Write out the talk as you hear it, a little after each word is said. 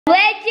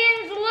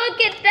Legends,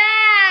 look at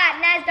that!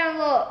 Naz, don't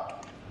look.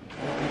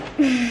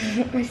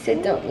 I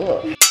said don't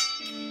look.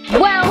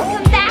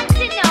 Welcome back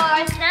to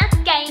Norris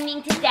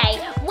Gaming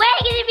today. We're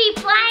going to be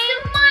playing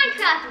some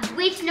Minecraft with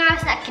which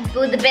Norris can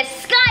build the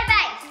best sky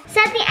base.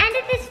 So at the end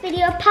of this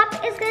video, Papa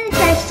is going to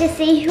judge to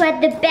see who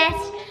had the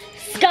best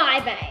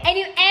sky base. And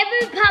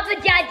whoever Papa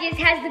judges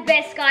has the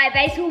best sky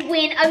base will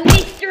win a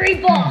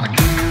mystery box.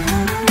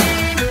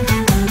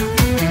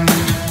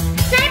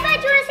 Sniper,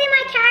 do you want to see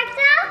my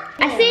character?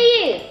 I see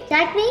you.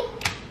 Like me?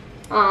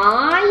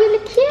 Aw, you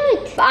look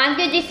cute. But I'm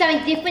going to do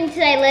something different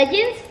today,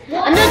 Legends.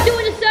 What? I'm not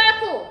doing a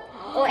circle.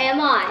 Or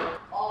am I?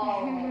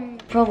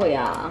 Probably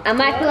are. I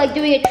might feel like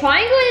doing a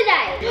triangle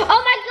today.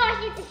 Oh my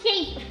gosh, it's a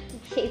sheep.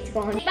 The sheep's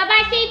gone.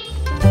 Bye-bye, sheep.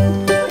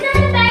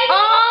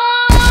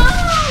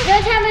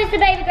 Don't tell me it's the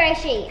baby grey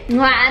sheep.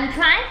 Right, I'm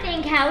trying to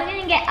think how we're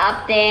going to get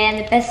up there, and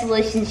the best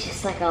solution is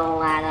just like a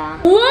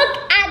ladder. Look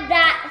at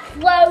that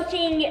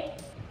floating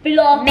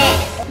block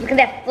mess. Look at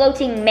that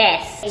floating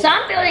mess. So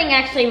I'm building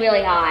actually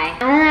really high. I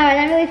don't know, I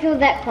don't really feel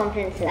that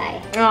confident today.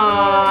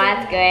 Oh,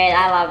 that's good.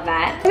 I love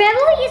that.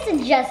 Remember we used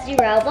to just do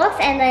Roblox,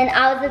 and then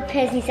I was the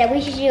person who said we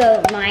should do a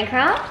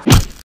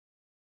Minecraft?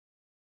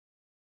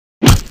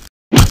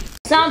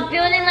 So I'm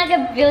building like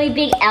a really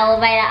big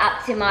elevator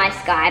up to my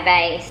sky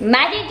base.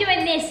 Imagine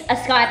doing this, a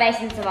sky base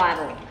in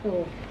survival.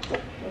 Ooh.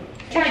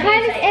 I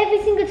try this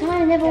every single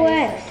time, it never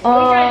works.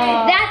 Oh,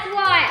 that's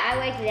why I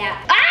worked it out.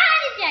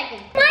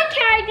 My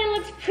character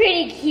looks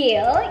pretty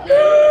cute.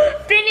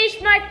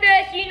 Finished my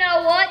first, you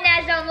know what?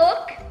 Naz, don't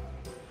look.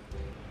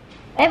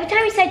 Every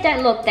time we say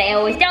don't look, they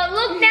always don't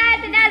look,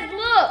 Naz, and Naz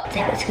look.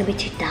 It's gonna be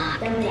too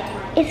dark.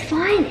 It's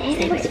fine,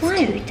 it's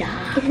fine. It's too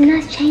dark. It's a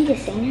nice change of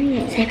scenery.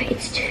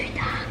 It's too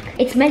dark.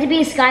 It's meant to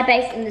be a sky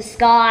base in the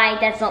sky.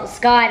 That's not the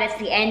sky, that's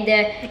the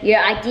ender. Your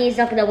idea's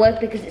not gonna work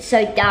because it's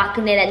so dark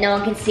in there that no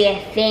one can see a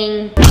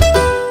thing.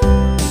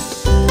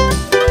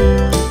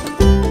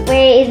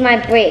 Where is my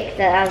brick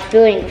that I was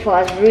building before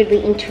I was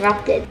rudely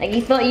interrupted? Like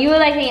you thought, you were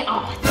like thinking,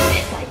 oh, it's the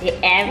best idea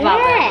ever.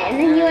 Yeah, and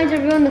then you went to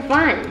ruin the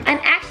fun. I'm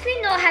actually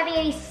not having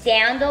any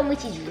sound on,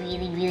 which is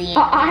really, really annoying.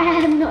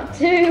 I am not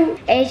too.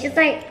 And it's just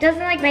like,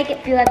 doesn't like make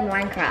it feel like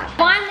Minecraft.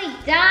 Finally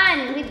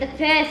done with the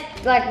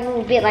first like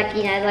little bit, like,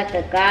 you know, like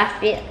the grass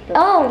bit.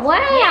 Oh, wow.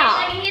 Yeah,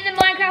 like in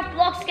the Minecraft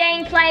blocks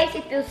getting place,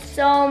 it feels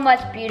so much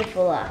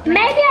beautifuler.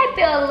 Maybe I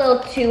feel a little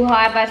too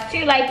high, but it's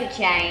too late to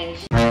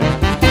change.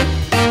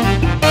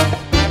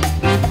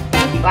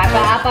 Right,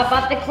 but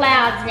up the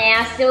clouds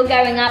now, still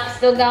going up,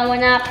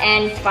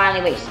 and it's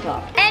finally reached the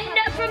top. And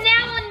from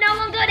now on, no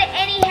one go to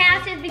any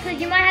houses because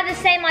you might have the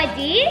same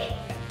idea.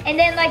 And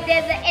then like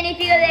and if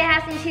you go to their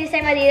house and you see the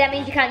same idea, that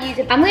means you can't use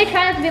it. I'm gonna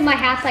try not to build my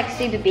house like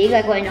super big,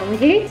 like what I normally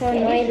do. So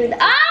annoying with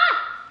ah!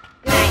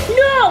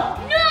 No!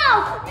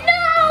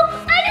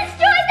 I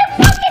destroyed the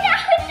fucking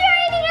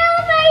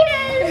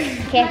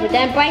elevators! Careful,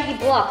 don't break your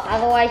blocks,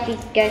 otherwise you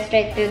go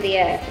straight through the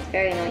earth. It's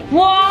very annoying.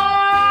 Whoa!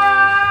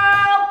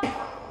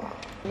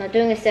 I'm not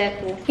doing a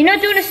circle. You're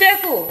not doing a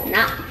circle?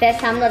 Nah, first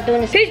time I'm not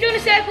doing a circle. Who's doing a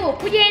circle?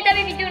 Put your hand up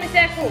if you're doing a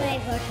circle.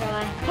 Maybe I'll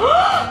try.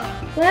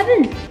 What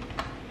happened?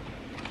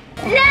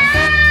 No!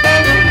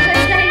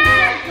 That's so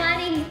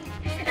funny.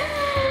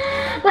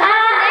 What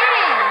happened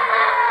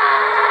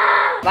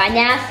there? Right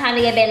now it's time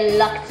to get a bit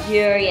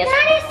luxurious.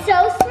 That is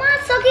so smart.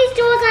 Socky's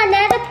doors are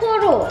nether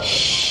portal.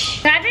 Shh.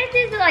 Sky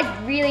bases are like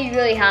really,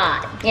 really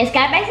hard. Yeah,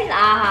 sky bases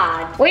are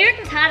hard. What do you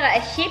reckon's harder,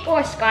 a ship or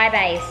a sky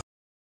base?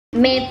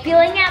 Man,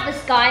 filling out the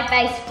sky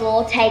base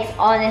floor takes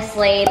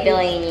honestly a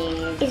billion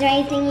years. Is there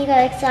anything you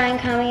got exciting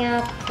coming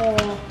up?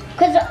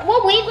 Because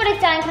what we've got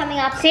exciting coming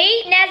up.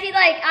 See, Nazi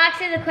like asks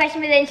her the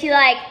question, but then she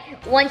like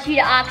wants you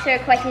to ask her a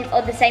question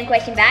or the same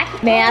question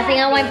back. Man, I think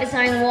I went for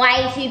something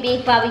way too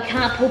big, but we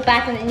can't pull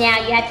back on it now.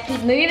 You have to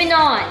keep moving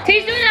on.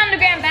 Who's doing an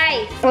underground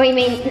base? What do you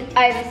mean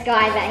over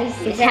sky base?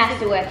 It has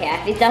to work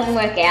out. If it doesn't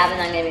work out, then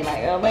I'm gonna be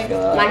like, oh my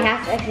god. My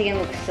house is actually gonna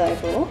look so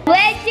cool.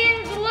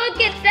 Legends, look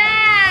at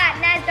that!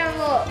 Naz, don't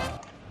look.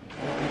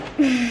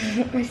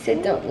 I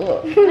said don't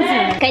look.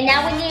 Okay,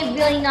 now we need a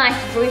really nice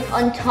roof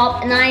on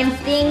top, and I'm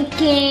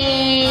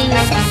thinking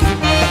that's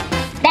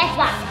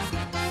one.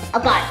 Oh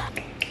god.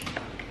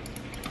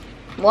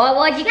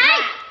 What'd you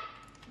clap?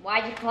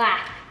 Why'd you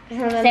clap? So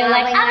we're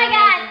like, oh my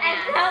god,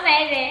 that's so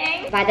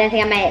amazing. But I don't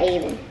think I made it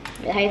even.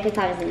 Hopefully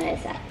Papa doesn't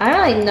notice that. I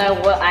don't really know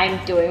what I'm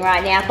doing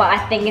right now, but I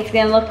think it's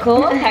gonna look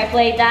cool.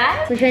 Hopefully it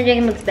does. Which one do you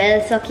reckon looks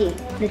better, Socky?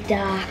 The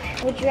dark.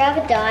 Would you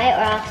rather die or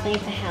ask me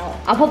for help?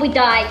 I'll probably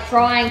die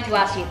trying to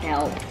ask you for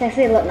help. It's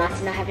actually a lot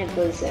nicer not having to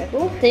build a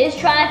circle. So just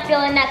trying to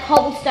fill in that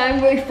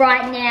cobblestone roof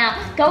right now.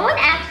 Going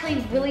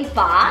actually really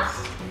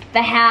fast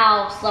for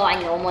how slow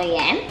I normally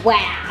am.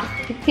 Wow.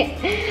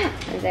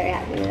 I'm very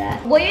happy with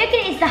that. What do you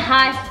reckon is the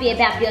hardest bit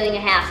about building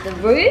a house? The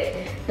roof,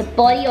 the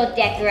body, or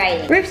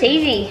decorating? Roof's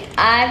easy.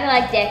 I feel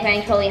like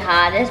decorating's probably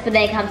hardest, but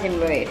then it comes in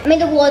roof. I mean,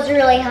 the walls are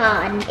really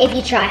hard if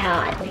you try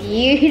hard.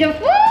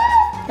 Beautiful.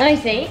 Let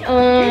me see. I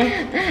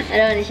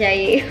don't want to show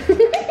you.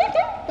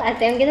 I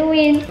think I'm gonna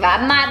win. Right,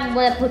 I might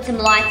want to put some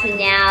lights in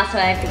now so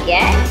I don't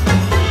forget.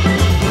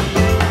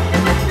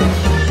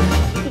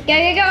 Go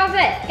off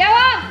it. Go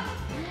off.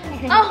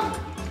 Oh!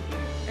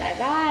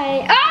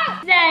 Bye-bye. Oh!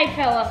 They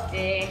fell off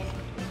there.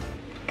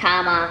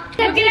 Karma. Look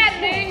at that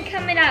moon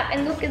coming up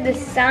and look at the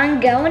sun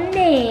going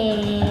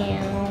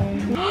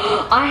down.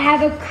 I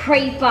have a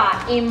creeper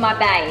in my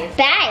base.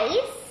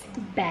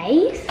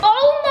 Base?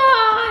 Oh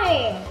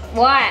my!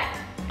 What?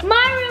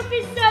 My roof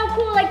is so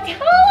cool, like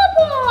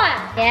teleport!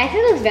 Yeah,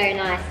 it looks very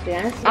nice to be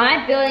honest.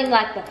 I'm building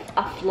like a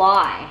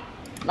fly.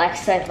 Like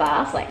so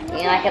fast, like, you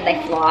know, like if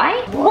they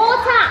fly.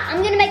 Water!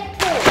 I'm gonna make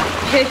pool.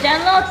 Shush,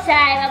 don't look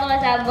safe,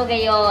 otherwise I'll look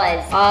at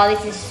yours. Oh,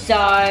 this is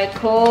so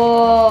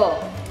cool.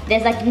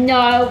 There's like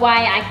no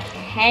way I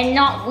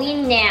cannot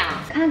win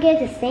now. Can't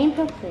get it to stand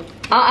properly.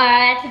 Uh-oh,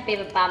 that's a bit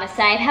of a bummer.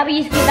 Save, how about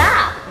you just give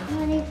up?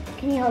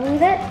 Can you help me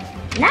with it?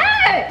 No!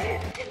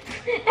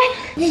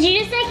 Did you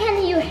just say,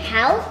 can you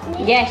help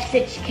me? Yeah, she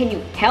said, can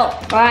you help?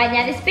 Alright,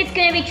 now this bit's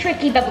gonna be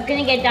tricky, but we're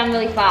gonna get it done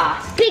really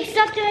fast. Big,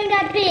 stop doing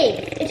that,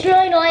 Big. It's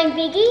really annoying,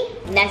 Biggie.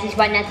 And that's just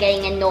why I'm not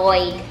getting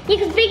annoyed. Yeah,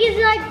 because Big is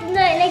like now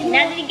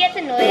that he gets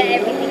annoyed at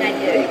everything I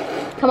do.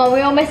 Come on,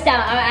 we're almost done.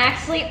 I'm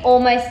actually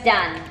almost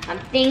done. I'm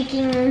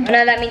thinking. Oh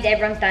no, that means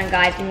everyone's done,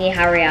 guys. We need to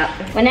hurry up.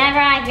 Whenever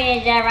I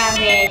finish, everyone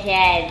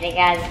finishes,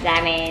 because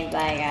that means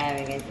like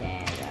I finish.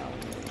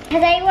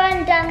 Has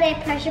anyone done their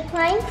pressure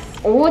planks?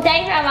 Oh,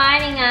 thanks for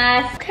reminding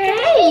us. Okay,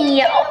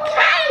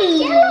 okay.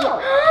 Jello.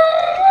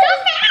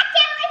 Don't say that,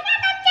 Jello. It's not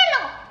that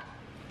Jello.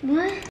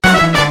 What?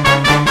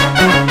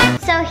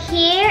 So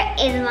here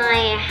is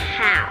my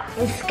house.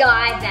 The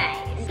sky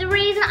base. The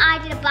reason I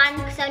did a button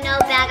so no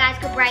bad guys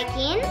could break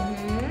in.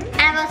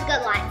 And I've also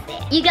got lights there.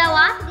 You go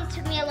up, this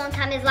took me a long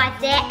time, there's lights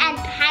there, and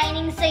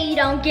painting so you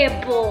don't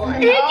get bored.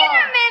 Who can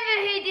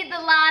remember who did the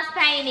last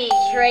painting?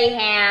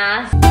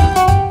 Treehouse.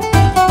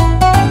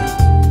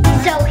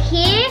 So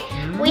here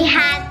we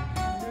have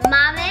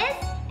Mama's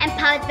and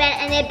Papa's bed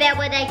and their bed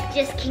where they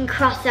just can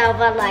cross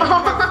over like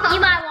you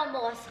might want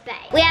more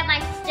space. We have my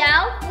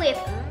stove with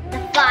the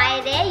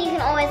fire there. You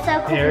can always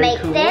so cook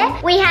meat there.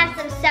 We have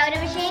some soda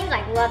machines,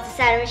 like lots of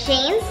soda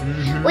machines.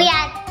 We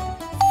have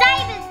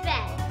Saber's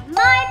bed,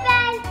 my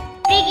bed,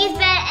 Biggie's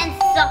bed, and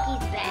Socky's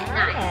bed.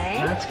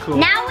 Nice. That's cool.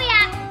 Now we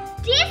have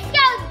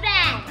Disco's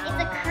bed. It's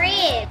a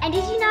crib. And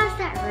did you notice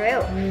that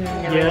roof?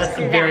 Yeah, it's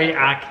very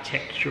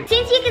architectural.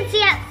 Since you can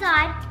see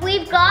outside,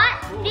 we've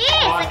got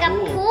this, like a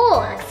pool,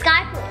 like a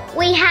sky pool.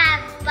 We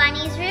have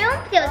Bunny's room,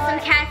 filled with some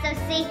carrots. So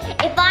see,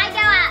 if I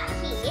go out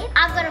here,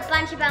 I've got a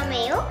bunch of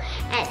meal,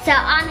 and so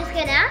I'm just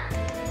gonna,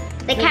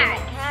 the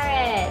carrots.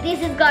 This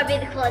has got to be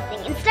the coolest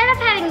thing. Instead of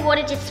having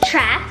water just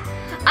trapped,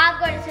 I've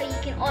got it so you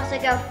can also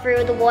go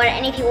through the water,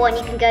 and if you want,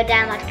 you can go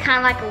down like kind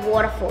of like a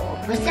waterfall.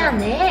 What's down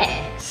there?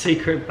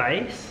 Secret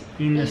base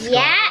in the sky.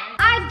 Yeah,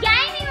 our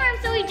gaming room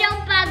so we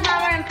don't bug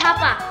Mama and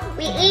Papa.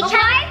 We each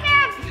have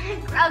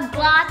a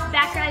glass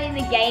background in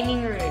the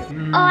gaming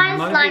room.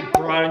 Might be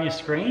bright on your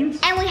screens.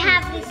 And we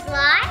have this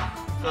light.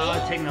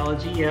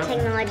 Technology, yeah.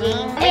 Technology.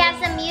 We have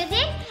some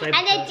music,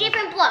 and they're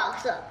different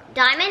blocks. Look,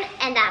 diamond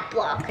and that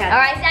block. Okay. All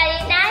right, is that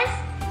it, Naz?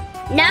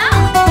 No.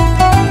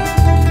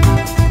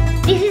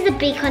 This is a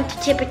beacon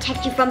to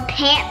protect you from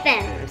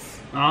panthers.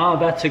 Oh,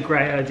 that's a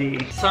great idea.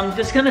 So I'm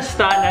just gonna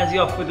start Nazi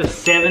off with a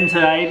 7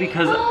 today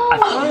because I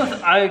thought it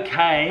was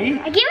okay.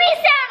 Give me a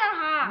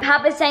 7.5.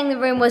 Papa's saying the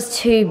room was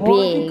too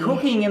big. You're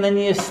cooking and then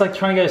you're just like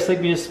trying to go to sleep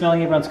and you're just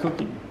smelling everyone's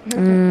cooking.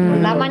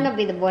 That might not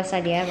be the worst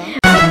idea ever.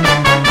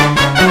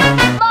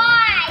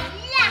 My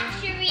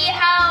luxury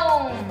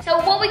home. So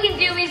what we can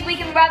do is we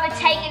can rather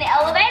take an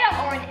elevator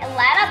or a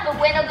ladder, but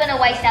we're not gonna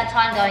waste our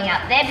time going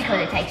up there because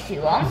it takes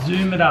too long.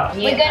 Zoom it up.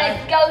 We're gonna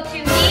go to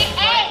here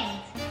and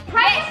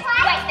wait,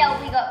 no,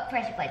 we got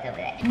pressure plates over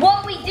there.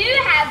 What we do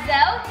have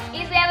though,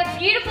 is we have a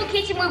beautiful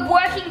kitchen with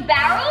working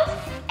barrels,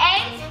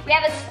 and we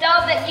have a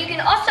stove that you can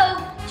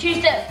also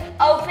choose to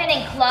open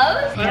and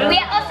close. Yeah. We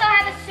also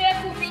have a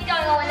circle thing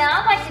going on, and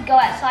I'd like to go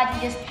outside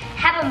and just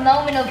have a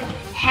moment of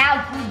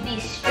how good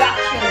this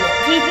structure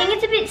looks. Do you think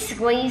it's a bit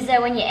squeezed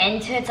though when you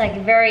enter? It's like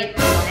very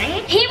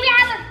plain. Here we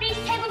have a fish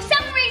table. For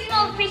some reason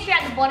all the fish are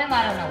at the bottom,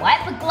 I don't know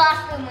why, but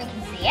glass room we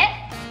can see it.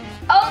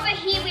 Over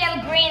here we have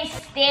a grand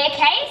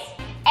staircase.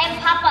 And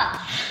Papa,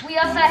 we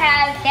also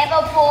have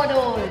nether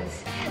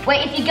portals. Where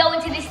if you go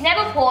into this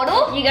nether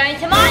portal, you go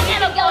into my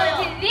nether portal. Go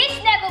into this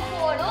nether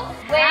portal,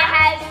 where it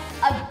has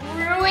a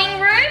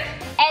brewing room.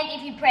 And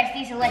if you press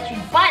this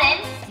electric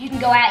button, you can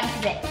go out into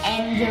the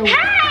ender.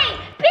 Hey,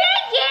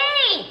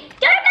 Biggie!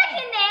 Go back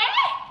in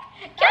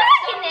there! Go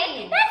back in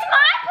there! That's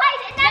my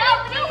place! And now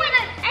you ruin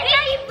it! And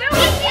now you ruin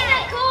it! This is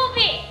a cool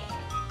bit.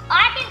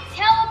 I can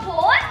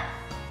teleport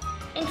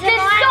into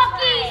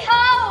Socky's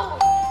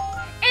home!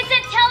 It's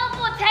a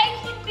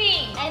teleportation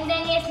thing. And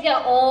then he has to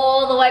go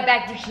all the way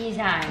back to his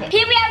home.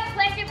 Here we have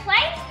pleasure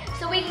plates,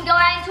 so we can go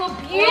out into a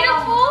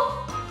beautiful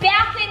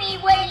balcony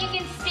where you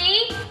can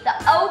see the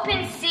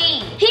open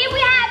sea. Here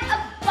we have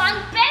a bunk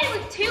bed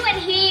with 2,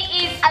 and here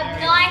is a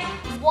nice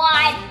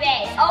wide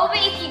bed. Over,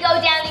 if you go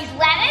down these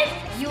ladders,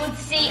 you would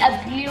see a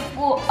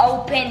beautiful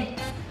open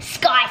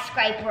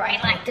skyscraper, I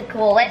like to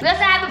call it. We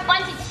also have a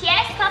bunch of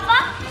chairs,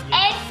 Papa,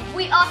 and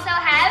we also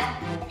have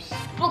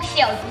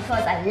bookshelves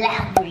because I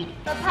love reading.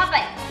 So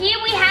Papa, here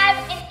we have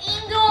an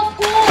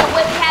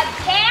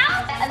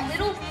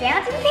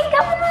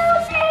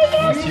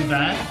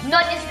that.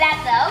 Not just that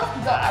though,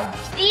 we got a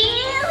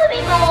little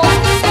bit more.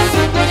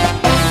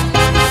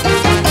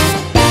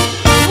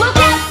 Look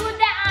how good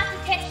that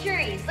architecture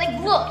is. Like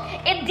look,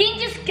 it didn't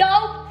just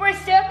go for a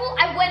circle,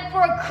 I went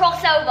for a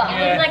crossover.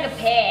 Yeah. It was like a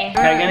pear.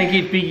 Okay, I'm gonna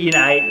give Biggie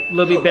an 8. A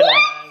little bit better.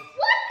 What?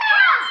 What the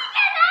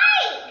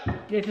hell? An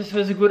 8? Yeah, just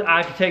was a good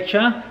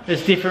architecture.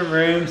 There's different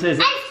rooms. There's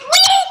And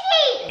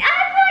squeaky! I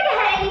don't feel like I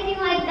had anything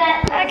like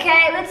that.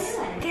 Okay, let's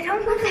get on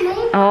with the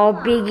name. Oh,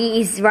 Biggie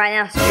is right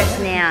now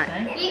stressing out.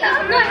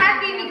 I'm not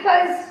happy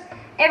because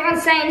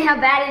everyone's saying how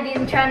bad it is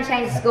and trying to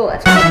change the score.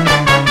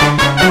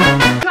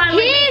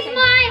 Here's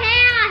my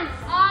house!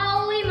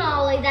 Holy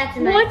moly, that's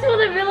amazing. What's all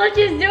the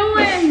villagers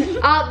doing?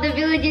 Oh, the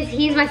villagers,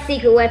 here's my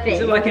secret weapon.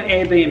 Is it like an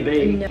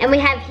Airbnb? No. And we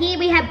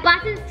have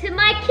buttons to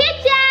my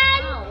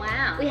kitchen. Oh,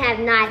 wow. We have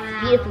nice,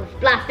 beautiful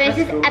fluff. There's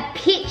just cool. a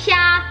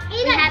picture.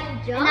 We have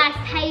a nice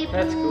table.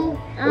 That's cool.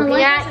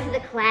 Looking out to the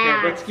Yeah,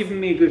 clouds. that's giving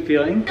me a good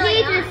feeling.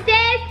 Here's the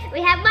stairs.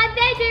 We have my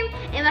bedroom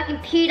and my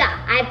computer.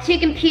 I have 2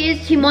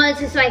 computers, 2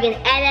 monitors so I can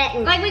edit.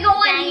 And Like we got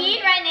one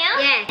here right now?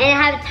 Yeah, and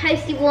I have a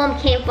toasty warm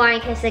campfire in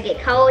case I get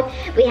cold.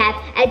 We have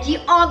a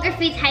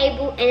geography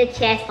table and a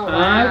chest. Oh,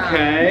 wow.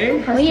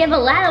 Okay. We have a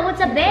ladder. What's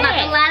up there?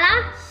 Like a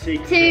ladder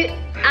Secret.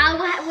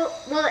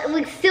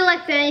 we're still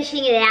like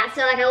furnishing it out,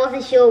 so like I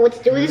wasn't sure what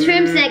to do with this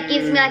room, so that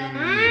gives me like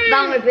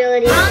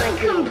vulnerability.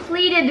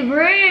 Uncompleted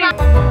room.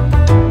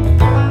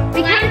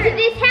 We come to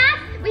this house,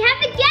 we have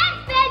the guest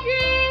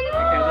bedroom.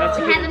 Okay, that's a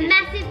We good have a addition.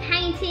 massive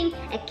painting,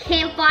 a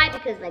campfire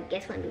because my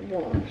guests want to be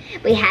warm.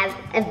 We have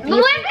a But beautiful.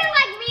 what if people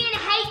like me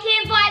and hate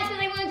campfires because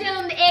they want to turn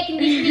on the air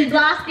conditioning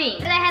blasting?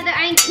 They have their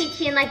own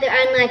kitchen, like their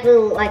own like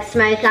little like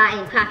smoker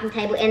and crafting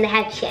table, and they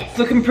have chests. It's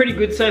looking pretty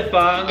good so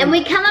far. And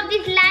we come up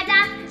this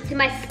ladder to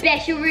my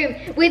special room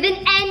with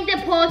an ender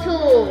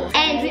portal.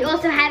 And we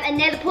also have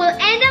another portal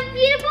and a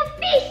beautiful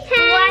fish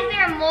tank. Why is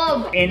there a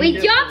mob? We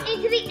jump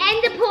into the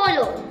ender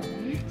portal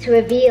to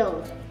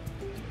reveal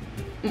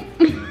a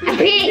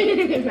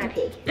pig. It's my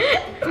pig.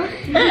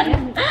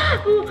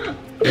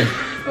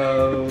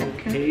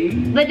 Okay.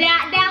 But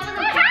that was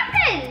What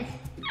happened?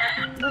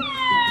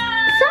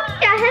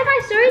 Sorry, I have my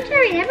storage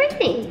area and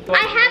everything.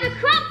 I have a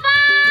crop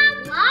farm.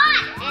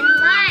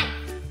 Lights.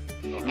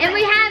 And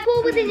we have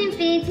pool with an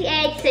infinity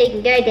edge so you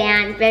can go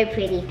down, very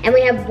pretty. And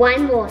we have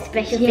one more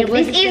special thing.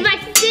 what's This the is my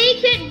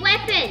secret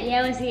weapon.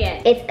 Yeah, let's see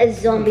it. It's a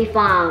zombie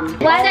farm. So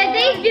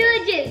these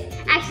villagers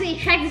actually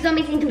attract the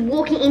zombies into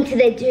walking into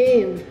their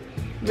doom.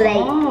 Where they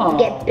Oh.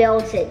 get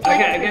belted.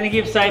 Okay, I'm gonna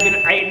give Sabe an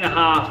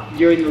 8.5.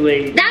 You're in the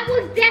lead. That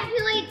was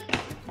definitely,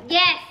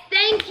 yes,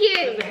 thank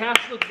you. The house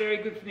looks very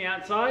good from the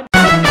outside.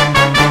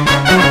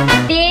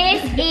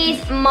 This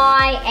is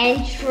my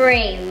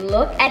entry.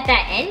 Look at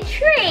that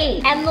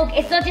entry. And look,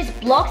 it's not just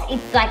blocks,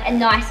 it's like a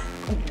nice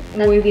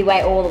movie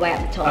way all the way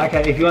up the top.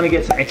 Okay, if you want to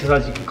get some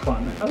exercise, you can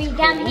climb it. We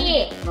come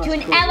here to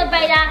an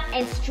elevator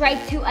and straight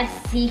to a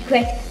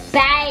secret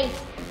base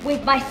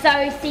with my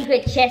so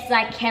secret chest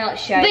that I cannot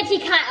show. But you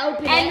can't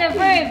open And it. the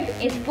room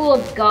is full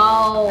of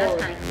gold.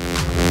 Okay.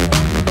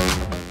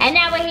 And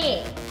now we're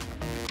here.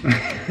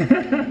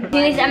 To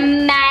this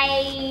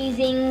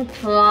amazing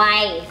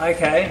place.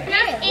 Okay.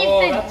 This is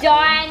Oh, the that's-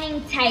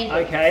 dining table.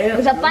 Okay,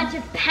 With that's a bunch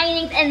of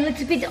paintings and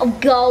little bits of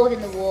gold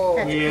in the wall.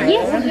 Yeah.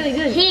 Yes, that's really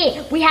good.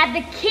 Here, we have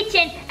the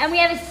kitchen and we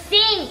have a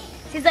sink.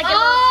 So it's like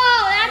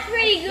that's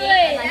pretty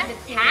a like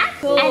the tap.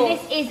 Cool. And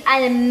this is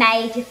a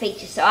major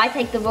feature. So I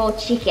take the raw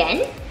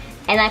chicken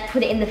and I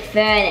put it in the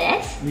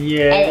furnace.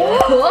 Yeah. And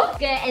it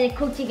cooks. And the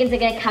cooked chickens are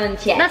going to come in the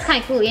chest. That's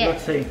kind of cool, yeah.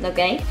 Let's see.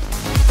 Okay.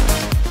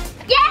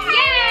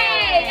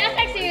 Yay! That's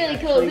actually really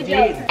cool. Good Actually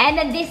job. did. And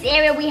then this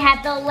area we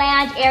have the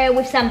lounge area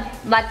with some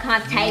like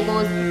kind of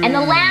tables, and the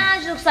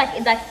lounge looks like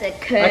it's the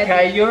curve.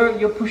 Okay,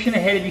 you're pushing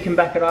ahead if you can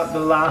back it up, the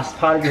last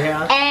part of your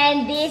house.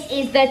 And this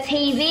is the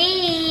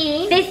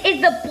TV. This is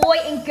the boy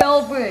and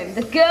girl room.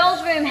 The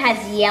girls' room has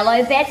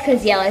yellow beds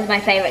because yellow is my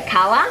favorite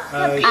color.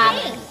 Oh,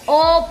 yeah.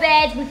 All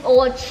beds with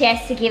all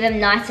chests to give them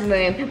nice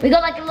room. We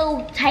got like a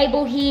little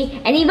table here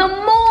and even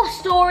more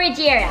storage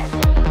area.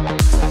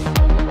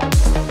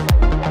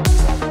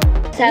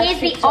 So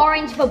here's the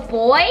orange for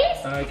boys.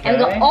 Okay. And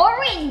we got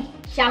orange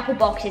shackle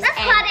boxes That's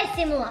and, quite a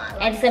similar.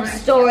 and some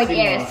storage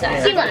areas. So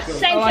Similar, Cool.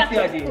 same I like the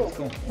shackle. idea, it's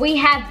cool. we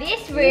have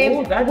this room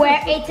Ooh, that's where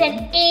actually it's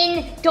an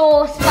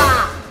indoor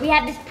spa. We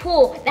have this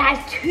pool that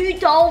has 2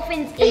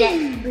 dolphins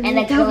in it and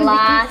a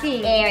glass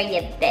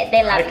area.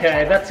 They love each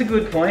Okay, other. that's a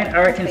good point.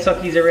 I reckon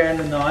Soki's around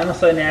the 9 or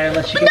so now,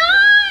 unless you can...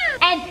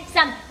 And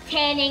some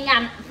tanning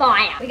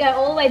fire. We go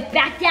all the way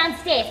back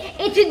downstairs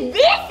into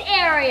this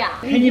area.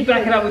 Can you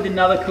back it up with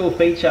another cool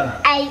feature?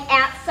 A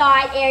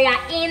outside area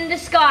in the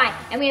sky.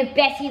 And we have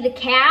Bessie the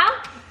cow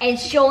and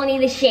Shawnee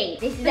the sheep.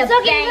 This is But a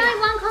Socky, bang. there's only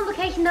one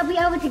complication. They'll be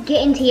able to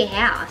get into your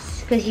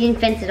house because you didn't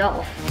fence it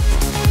off.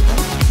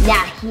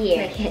 Now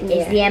here Okay, is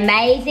yeah. the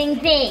amazing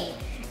thing.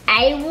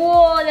 A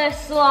water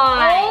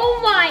slide. Oh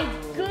my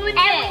goodness.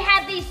 And we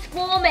have these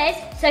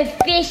swarmers, so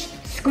fish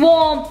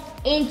swarm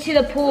into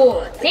the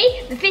pool.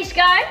 See, the fish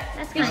go,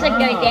 fish like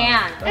go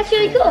down. That's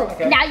really cool.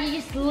 Okay. Now you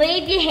just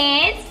leave your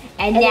hands,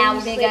 and And now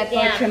then we're you gonna go slip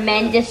for a down.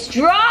 tremendous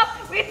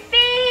drop.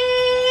 Repeat.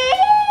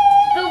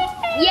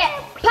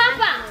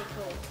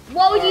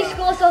 What would you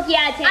score Sophie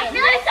out of 10? I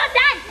feel like it's not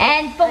done.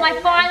 And for my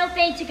final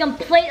thing to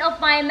complete off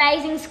my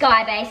amazing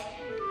sky base,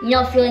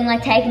 you're not feeling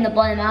like taking the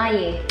bottom, are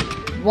you?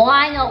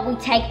 Why not we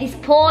take this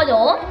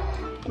portal,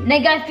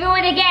 then go through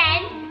it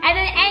again, and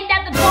then end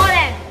at the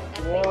bottom?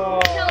 Whoa.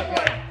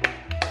 Okay.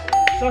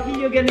 Socky,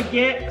 you're gonna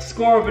get a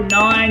score of a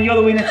 9. You're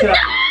the winner today.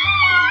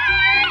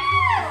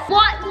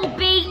 What will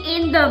be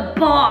in the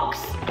box?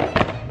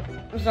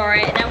 I'm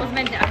sorry, that was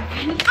meant to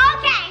open.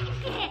 Okay.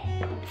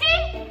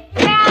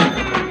 2,000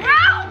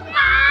 robots.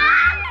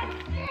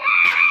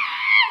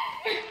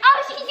 Oh,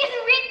 she just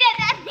ripped at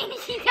that thing.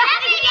 She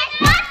got it.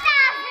 1,000.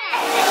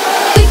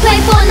 We play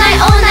Fortnite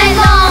all night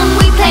long.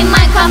 We play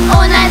Minecraft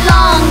all night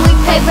long. We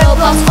play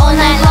Roblox all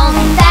night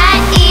long.